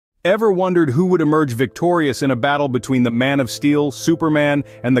Ever wondered who would emerge victorious in a battle between the Man of Steel, Superman,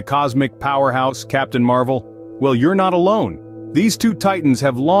 and the cosmic powerhouse, Captain Marvel? Well, you're not alone. These two titans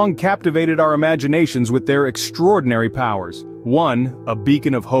have long captivated our imaginations with their extraordinary powers. One, a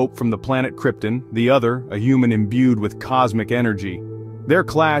beacon of hope from the planet Krypton, the other, a human imbued with cosmic energy. Their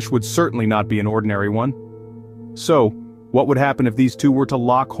clash would certainly not be an ordinary one. So, what would happen if these two were to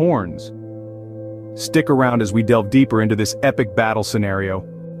lock horns? Stick around as we delve deeper into this epic battle scenario.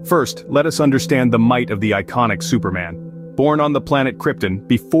 First, let us understand the might of the iconic Superman. Born on the planet Krypton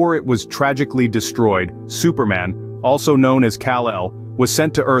before it was tragically destroyed, Superman, also known as Kal-El, was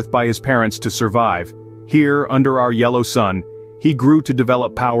sent to Earth by his parents to survive. Here, under our yellow sun, he grew to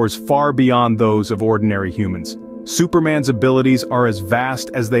develop powers far beyond those of ordinary humans. Superman's abilities are as vast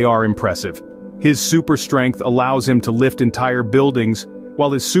as they are impressive. His super strength allows him to lift entire buildings,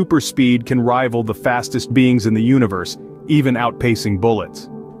 while his super speed can rival the fastest beings in the universe, even outpacing bullets.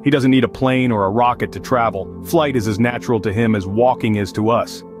 He doesn't need a plane or a rocket to travel. Flight is as natural to him as walking is to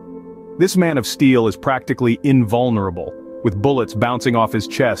us. This Man of Steel is practically invulnerable, with bullets bouncing off his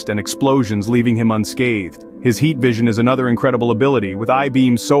chest and explosions leaving him unscathed. His heat vision is another incredible ability, with eye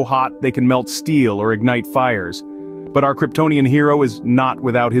beams so hot they can melt steel or ignite fires. But our Kryptonian hero is not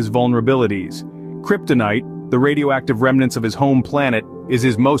without his vulnerabilities. Kryptonite, the radioactive remnants of his home planet, is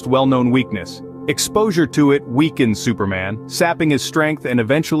his most well-known weakness. Exposure to it weakens Superman, sapping his strength and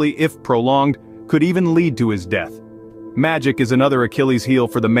eventually, if prolonged, could even lead to his death. Magic is another Achilles heel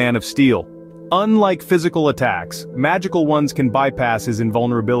for the Man of Steel. Unlike physical attacks, magical ones can bypass his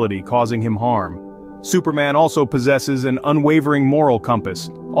invulnerability, causing him harm. Superman also possesses an unwavering moral compass,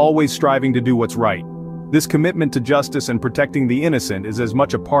 always striving to do what's right. This commitment to justice and protecting the innocent is as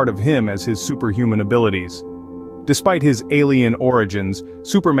much a part of him as his superhuman abilities. Despite his alien origins,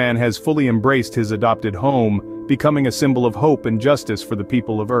 Superman has fully embraced his adopted home, becoming a symbol of hope and justice for the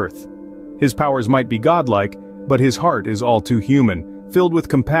people of Earth. His powers might be godlike, but his heart is all too human, filled with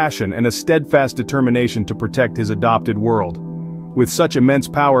compassion and a steadfast determination to protect his adopted world. With such immense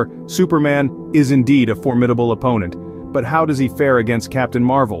power, Superman is indeed a formidable opponent, but how does he fare against Captain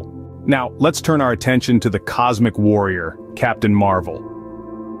Marvel? Now, let's turn our attention to the cosmic warrior, Captain Marvel.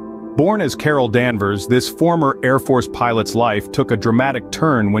 Born as Carol Danvers, this former Air Force pilot's life took a dramatic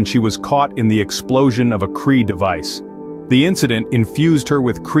turn when she was caught in the explosion of a Kree device. The incident infused her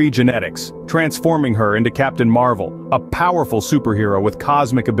with Kree genetics, transforming her into Captain Marvel, a powerful superhero with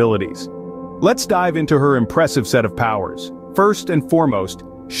cosmic abilities. Let's dive into her impressive set of powers. First and foremost,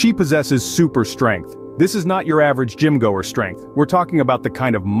 she possesses super strength. This is not your average gym-goer strength. We're talking about the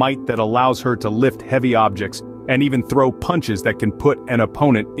kind of might that allows her to lift heavy objects and even throw punches that can put an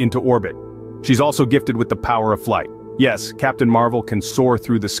opponent into orbit. She's also gifted with the power of flight. Yes, Captain Marvel can soar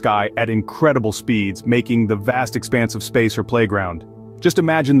through the sky at incredible speeds, making the vast expanse of space her playground. Just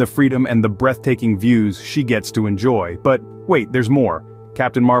imagine the freedom and the breathtaking views she gets to enjoy. But wait, there's more.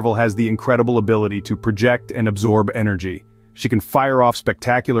 Captain Marvel has the incredible ability to project and absorb energy. She can fire off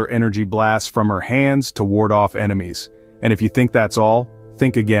spectacular energy blasts from her hands to ward off enemies. And if you think that's all,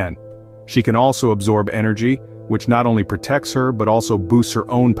 think again. She can also absorb energy, which not only protects her but also boosts her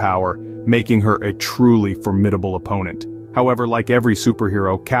own power, making her a truly formidable opponent. However, like every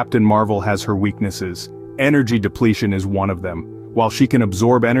superhero, Captain Marvel has her weaknesses. Energy depletion is one of them. While she can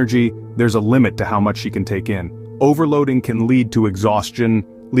absorb energy, there's a limit to how much she can take in. Overloading can lead to exhaustion,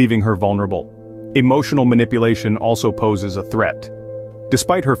 leaving her vulnerable. Emotional manipulation also poses a threat.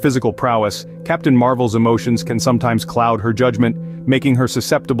 Despite her physical prowess, Captain Marvel's emotions can sometimes cloud her judgment, making her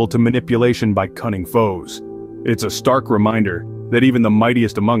susceptible to manipulation by cunning foes. It's a stark reminder that even the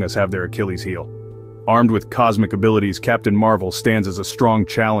mightiest among us have their Achilles heel. Armed with cosmic abilities, Captain Marvel stands as a strong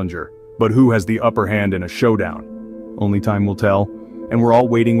challenger, but who has the upper hand in a showdown? Only time will tell, and we're all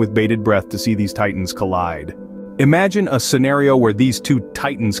waiting with bated breath to see these titans collide. Imagine a scenario where these two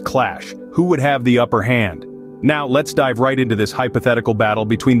titans clash. Who would have the upper hand? Now let's dive right into this hypothetical battle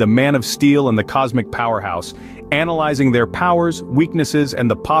between the Man of Steel and the cosmic powerhouse, analyzing their powers, weaknesses, and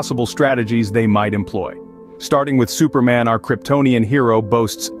the possible strategies they might employ. Starting with Superman, our Kryptonian hero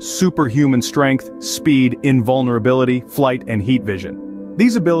boasts superhuman strength, speed, invulnerability, flight, and heat vision.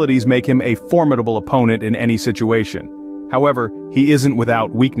 These abilities make him a formidable opponent in any situation. However, he isn't without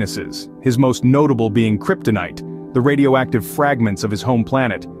weaknesses, his most notable being kryptonite, the radioactive fragments of his home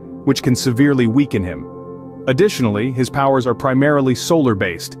planet, which can severely weaken him. Additionally, his powers are primarily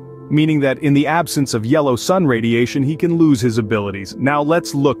solar-based, meaning that in the absence of yellow sun radiation he can lose his abilities. Now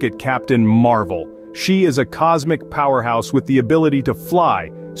let's look at Captain Marvel. She is a cosmic powerhouse with the ability to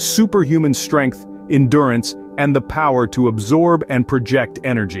fly, superhuman strength, endurance, and the power to absorb and project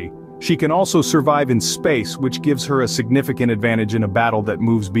energy. She can also survive in space, which gives her a significant advantage in a battle that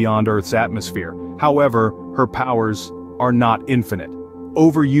moves beyond Earth's atmosphere. However, her powers are not infinite.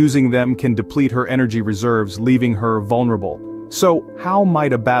 Overusing them can deplete her energy reserves, leaving her vulnerable. So, how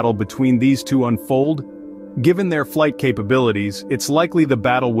might a battle between these two unfold? Given their flight capabilities, it's likely the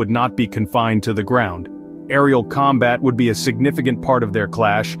battle would not be confined to the ground. Aerial combat would be a significant part of their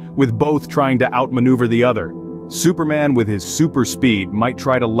clash, with both trying to outmaneuver the other. Superman, with his super speed, might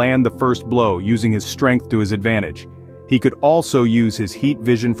try to land the first blow using his strength to his advantage. He could also use his heat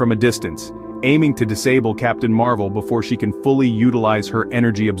vision from a distance, aiming to disable Captain Marvel before she can fully utilize her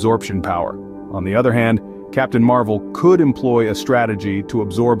energy absorption power. On the other hand, Captain Marvel could employ a strategy to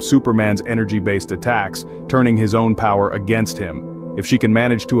absorb Superman's energy-based attacks, turning his own power against him. If she can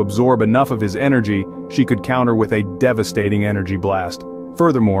manage to absorb enough of his energy, she could counter with a devastating energy blast.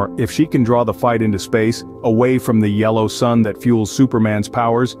 Furthermore, if she can draw the fight into space, away from the yellow sun that fuels Superman's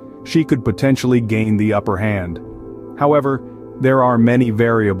powers, she could potentially gain the upper hand. However, there are many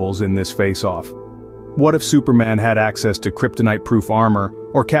variables in this face-off. What if Superman had access to kryptonite-proof armor,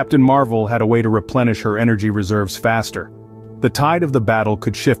 or Captain Marvel had a way to replenish her energy reserves faster? The tide of the battle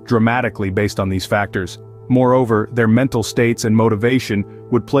could shift dramatically based on these factors. Moreover, their mental states and motivation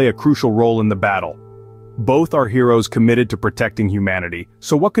would play a crucial role in the battle. Both are heroes committed to protecting humanity,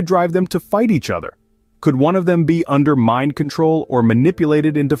 so what could drive them to fight each other? Could one of them be under mind control or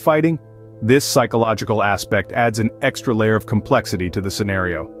manipulated into fighting? This psychological aspect adds an extra layer of complexity to the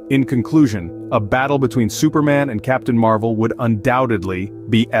scenario. In conclusion, a battle between Superman and Captain Marvel would undoubtedly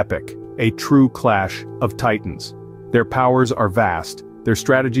be epic, a true clash of titans. Their powers are vast, their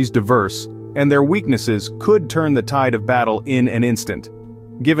strategies diverse, and their weaknesses could turn the tide of battle in an instant.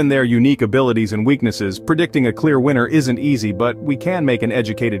 Given their unique abilities and weaknesses, predicting a clear winner isn't easy, but we can make an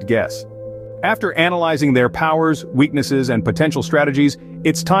educated guess. After analyzing their powers, weaknesses, and potential strategies,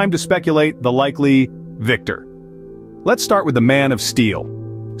 it's time to speculate the likely victor. Let's start with the Man of Steel.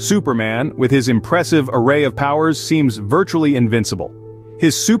 Superman, with his impressive array of powers, seems virtually invincible.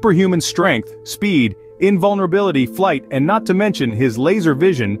 His superhuman strength, speed, invulnerability, flight, and not to mention his laser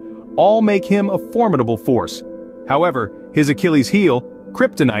vision, all make him a formidable force. However, his Achilles heel,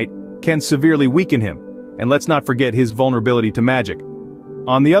 kryptonite, can severely weaken him, and let's not forget his vulnerability to magic.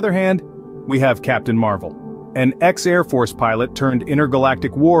 On the other hand, we have Captain Marvel. An ex-Air Force pilot turned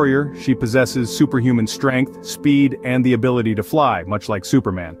intergalactic warrior, she possesses superhuman strength, speed, and the ability to fly, much like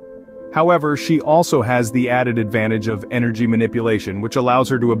Superman. However, she also has the added advantage of energy manipulation, which allows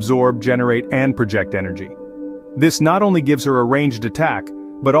her to absorb, generate, and project energy. This not only gives her a ranged attack,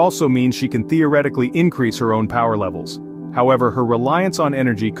 but also means she can theoretically increase her own power levels. However, her reliance on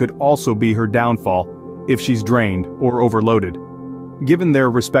energy could also be her downfall if she's drained or overloaded. Given their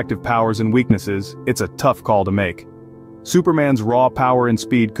respective powers and weaknesses, it's a tough call to make. Superman's raw power and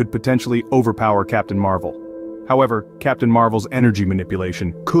speed could potentially overpower Captain Marvel. However, Captain Marvel's energy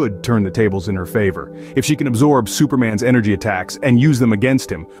manipulation could turn the tables in her favor. If she can absorb Superman's energy attacks and use them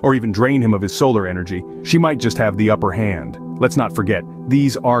against him, or even drain him of his solar energy, she might just have the upper hand. Let's not forget,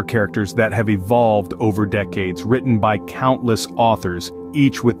 these are characters that have evolved over decades, written by countless authors,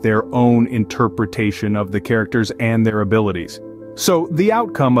 each with their own interpretation of the characters and their abilities. So, the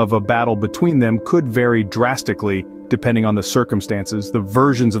outcome of a battle between them could vary drastically depending on the circumstances, the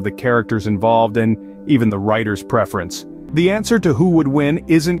versions of the characters involved, and even the writer's preference. The answer to who would win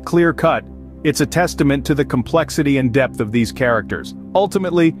isn't clear-cut. It's a testament to the complexity and depth of these characters.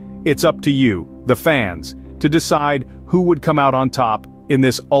 Ultimately, it's up to you, the fans, to decide who would come out on top in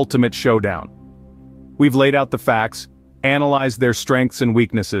this ultimate showdown. We've laid out the facts, analyzed their strengths and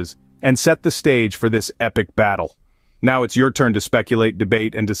weaknesses, and set the stage for this epic battle. Now it's your turn to speculate,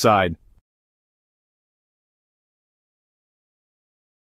 debate, and decide.